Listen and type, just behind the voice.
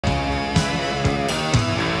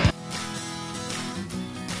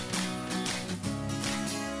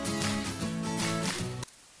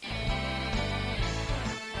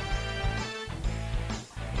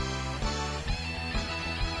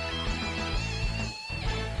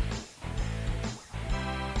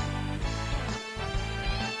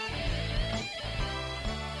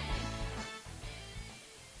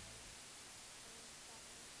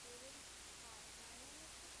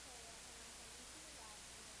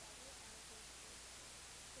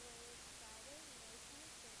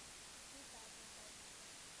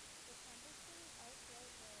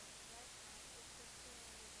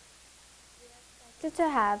expected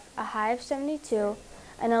to have a high of 72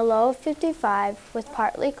 and a low of 55 with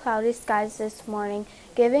partly cloudy skies this morning,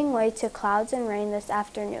 giving way to clouds and rain this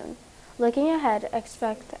afternoon. Looking ahead,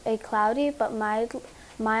 expect a cloudy but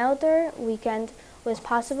milder weekend with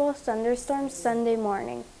possible thunderstorms Sunday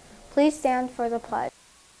morning. Please stand for the pledge.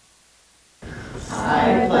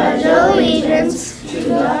 I pledge allegiance to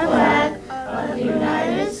the flag of the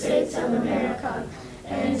United States of America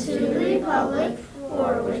and to the republic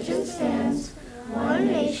for which it stands, one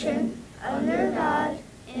nation, under God,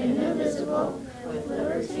 indivisible, with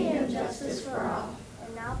liberty and justice for all.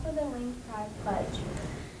 And now for the Winged Pride pledge.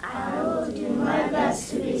 I will do my best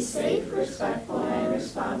to be safe, respectful, and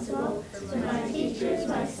responsible to my teachers,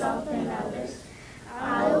 myself, and others.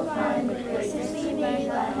 I will find the greatness we made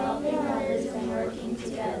by helping others and working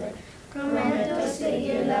together. Prometo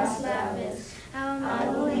seguir las llaves. I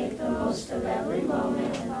will make the most of every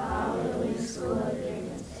moment and follow the Wing School agreements.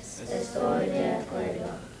 Estoy de acuerdo.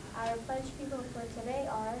 Our pledge people for today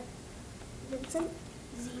are Vincent,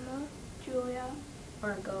 Zima, Julia,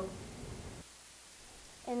 Margot.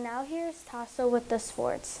 And now here's Tasso with the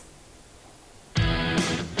sports.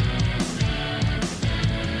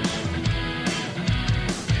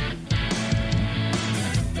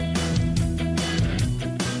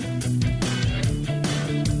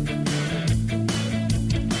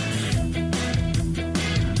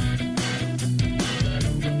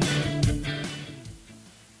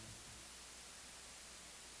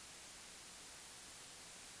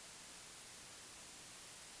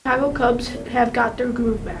 Chicago Cubs have got their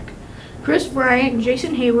groove back. Chris Bryant,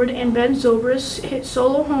 Jason Hayward, and Ben Zobrist hit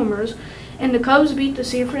solo homers, and the Cubs beat the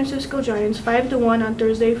San Francisco Giants 5-1 on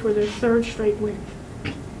Thursday for their third straight win.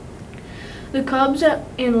 The Cubs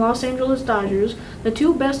and Los Angeles Dodgers, the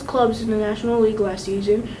two best clubs in the National League last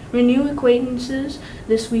season, renew acquaintances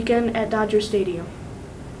this weekend at Dodger Stadium.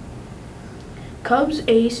 Cubs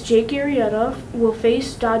ace Jake Arrieta will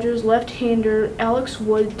face Dodgers left-hander Alex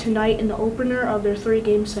Wood tonight in the opener of their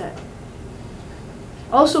three-game set.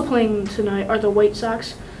 Also playing tonight are the White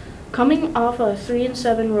Sox. Coming off a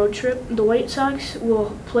 3-7 road trip, the White Sox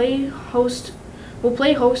will play host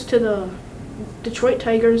to the Detroit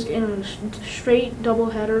Tigers in a straight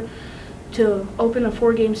doubleheader to open a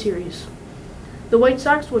 4-game series. The White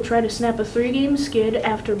Sox will try to snap a 3-game skid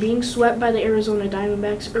after being swept by the Arizona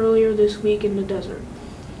Diamondbacks earlier this week in the desert.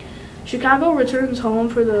 Chicago returns home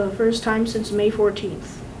for the first time since May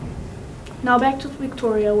 14th. Now back to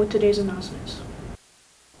Victoria with today's announcements.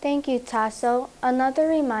 Thank you, Tasso. Another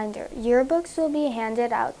reminder, yearbooks will be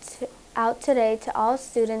handed out today to all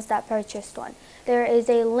students that purchased one. There is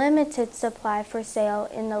a limited supply for sale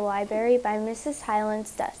in the library by Mrs.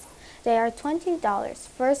 Highland's desk. They are $20,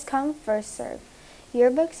 first come, first serve.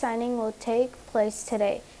 Yearbook signing will take place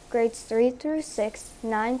today. Grades 3 through 6,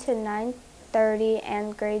 9 to 9:30,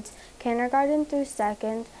 and grades kindergarten through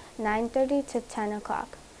 2nd, 9:30 to 10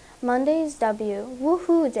 o'clock. Monday is W,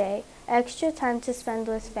 Woohoo Day, extra time to spend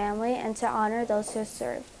with family and to honor those who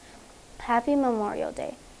served. Happy Memorial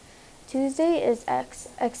Day. Tuesday is X,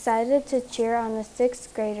 excited to cheer on the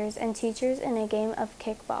 6th graders and teachers in a game of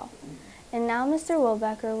kickball. And now Mr.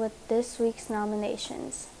 Wilbecker with this week's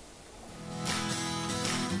nominations.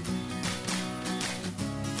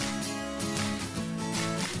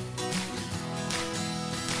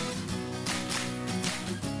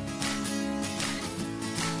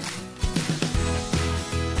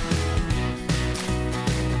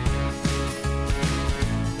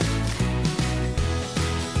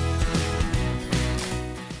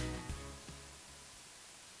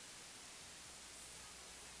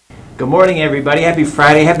 Good morning, everybody. Happy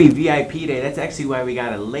Friday. Happy VIP Day. That's actually why we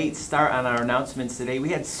got a late start on our announcements today. We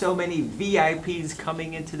had so many VIPs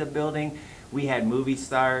coming into the building. We had movie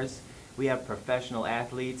stars. We have professional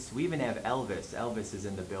athletes. We even have Elvis. Elvis is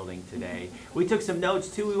in the building today. We took some notes,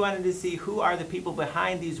 too. We wanted to see who are the people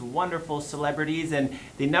behind these wonderful celebrities. And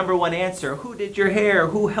the number one answer, who did your hair?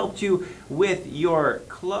 Who helped you with your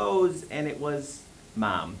clothes? And it was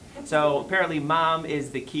Mom. So apparently Mom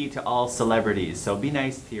is the key to all celebrities. So be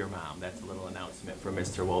nice to your mom. That's a little announcement from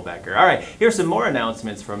Mr. Wolbecker. All right, here's some more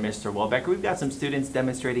announcements from Mr. Wolbecker. We've got some students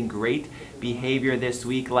demonstrating great behavior this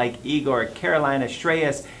week, like Igor, Carolina,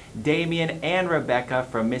 Shreyas, Damien, and Rebecca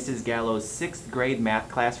from Mrs. Gallo's 6th grade math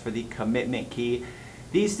class for the commitment key.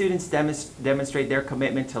 These students demonstrate their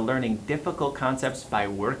commitment to learning difficult concepts by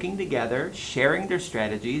working together, sharing their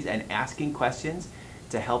strategies, and asking questions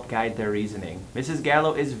to help guide their reasoning. Mrs.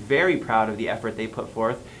 Gallo is very proud of the effort they put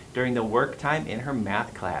forth during the work time in her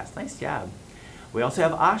math class. Nice job. We also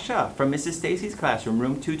have Asha from Mrs. Stacy's classroom,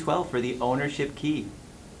 room 212, for the ownership key.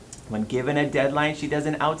 When given a deadline, she does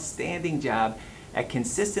an outstanding job at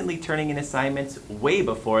consistently turning in assignments way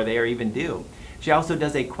before they are even due. She also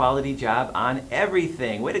does a quality job on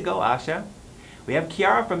everything. Way to go, Asha. We have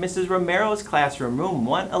Kiara from Mrs. Romero's classroom, room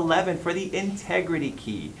 111, for the integrity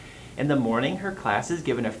key. In the morning, her class is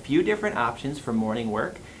given a few different options for morning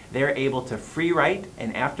work. They're able to free write,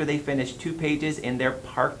 and after they finish 2 pages in their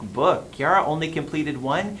park book, Kiara only completed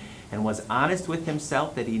 1 and was honest with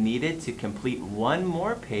himself that he needed to complete 1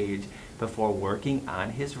 more page before working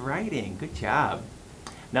on his writing. Good job.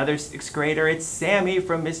 Another 6th grader, it's Sammy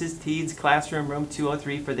from Mrs. Teed's classroom, room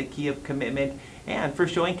 203, for the key of commitment and for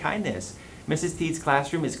showing kindness. Mrs. Teed's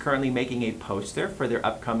classroom is currently making a poster for their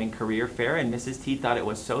upcoming career fair, and Mrs. Teed thought it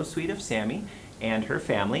was so sweet of Sammy and her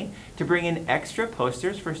family to bring in extra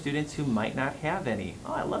posters for students who might not have any.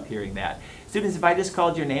 Oh, I love hearing that. Students, if I just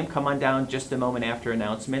called your name, come on down just a moment after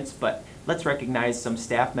announcements, but let's recognize some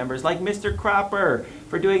staff members like Mr. Cropper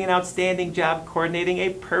for doing an outstanding job coordinating a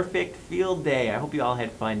perfect field day. I hope you all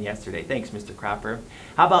had fun yesterday. Thanks, Mr. Cropper.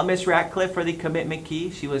 How about Miss Ratcliffe for the commitment key?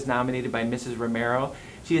 She was nominated by Mrs. Romero.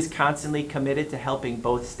 She is constantly committed to helping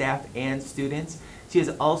both staff and students. She has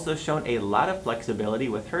also shown a lot of flexibility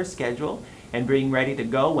with her schedule and being ready to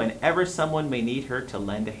go whenever someone may need her to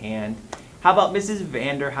lend a hand. How about Mrs.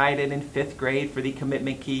 Vanderheiden in 5th grade for the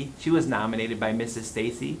commitment key? She was nominated by Mrs.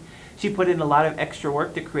 Stacy. She put in a lot of extra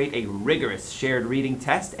work to create a rigorous shared reading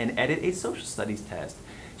test and edit a social studies test.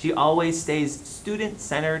 She always stays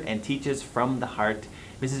student-centered and teaches from the heart.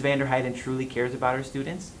 Mrs. Vanderheiden truly cares about her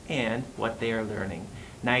students and what they are learning.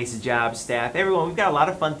 Nice job, staff. Everyone, we've got a lot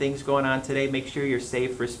of fun things going on today. Make sure you're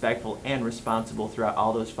safe, respectful, and responsible throughout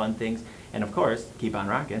all those fun things. And of course, keep on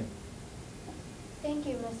rocking. Thank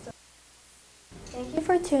you, Mr. Thank you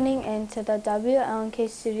for tuning in to the WLNK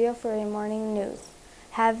studio for your morning news.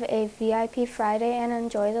 Have a VIP Friday and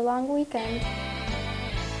enjoy the long weekend.